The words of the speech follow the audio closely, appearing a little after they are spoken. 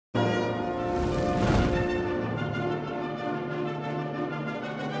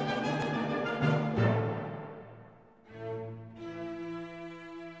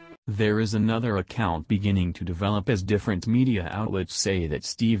There is another account beginning to develop as different media outlets say that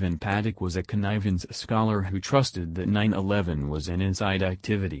Stephen Paddock was a connivance scholar who trusted that 9/11 was an inside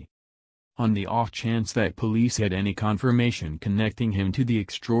activity. On the off chance that police had any confirmation connecting him to the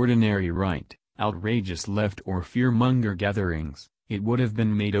extraordinary right, outrageous left or fearmonger gatherings, it would have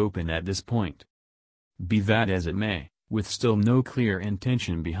been made open at this point. Be that as it may, with still no clear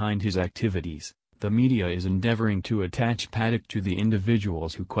intention behind his activities, the media is endeavoring to attach Paddock to the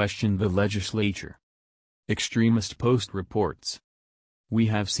individuals who questioned the legislature. Extremist Post reports. We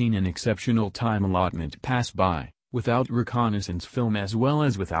have seen an exceptional time allotment pass by, without reconnaissance film as well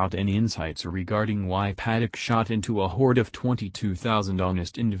as without any insights regarding why Paddock shot into a horde of 22,000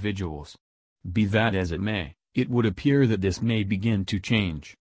 honest individuals. Be that as it may, it would appear that this may begin to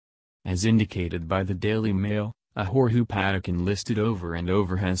change. As indicated by the Daily Mail, a whore who Paddock enlisted over and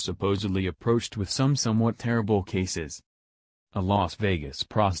over has supposedly approached with some somewhat terrible cases. A Las Vegas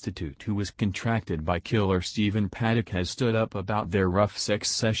prostitute who was contracted by killer Stephen Paddock has stood up about their rough sex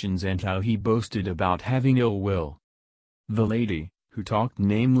sessions and how he boasted about having ill will. The lady, who talked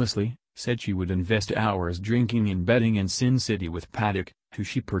namelessly, said she would invest hours drinking in betting in Sin City with Paddock, who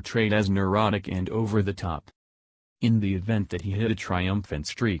she portrayed as neurotic and over the top. In the event that he hit a triumphant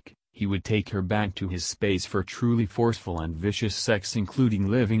streak, he would take her back to his space for truly forceful and vicious sex, including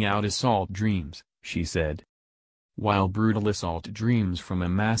living out assault dreams, she said. While brutal assault dreams from a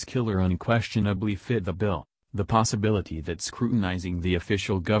mass killer unquestionably fit the bill, the possibility that scrutinizing the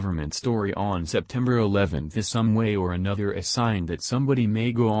official government story on September 11 is some way or another a sign that somebody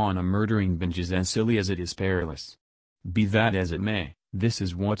may go on a murdering binge is as silly as it is perilous. Be that as it may, this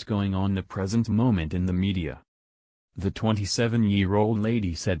is what's going on the present moment in the media. The 27-year-old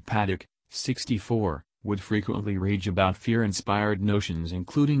lady said Paddock, 64, would frequently rage about fear-inspired notions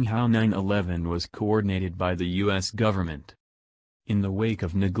including how 9/11 was coordinated by the U.S. government. In the wake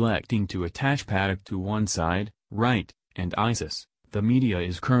of neglecting to attach Paddock to one side, right, and ISIS, the media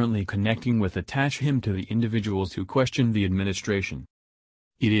is currently connecting with attach him to the individuals who question the administration.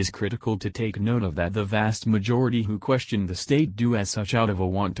 It is critical to take note of that the vast majority who question the state do as such out of a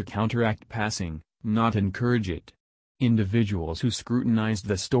want to counteract passing, not encourage it. Individuals who scrutinized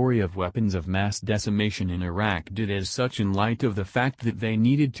the story of weapons of mass decimation in Iraq did as such in light of the fact that they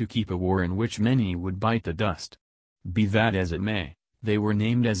needed to keep a war in which many would bite the dust. Be that as it may, they were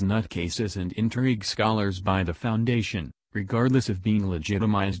named as nutcases and intrigue scholars by the Foundation, regardless of being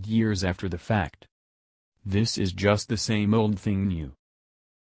legitimized years after the fact. This is just the same old thing new.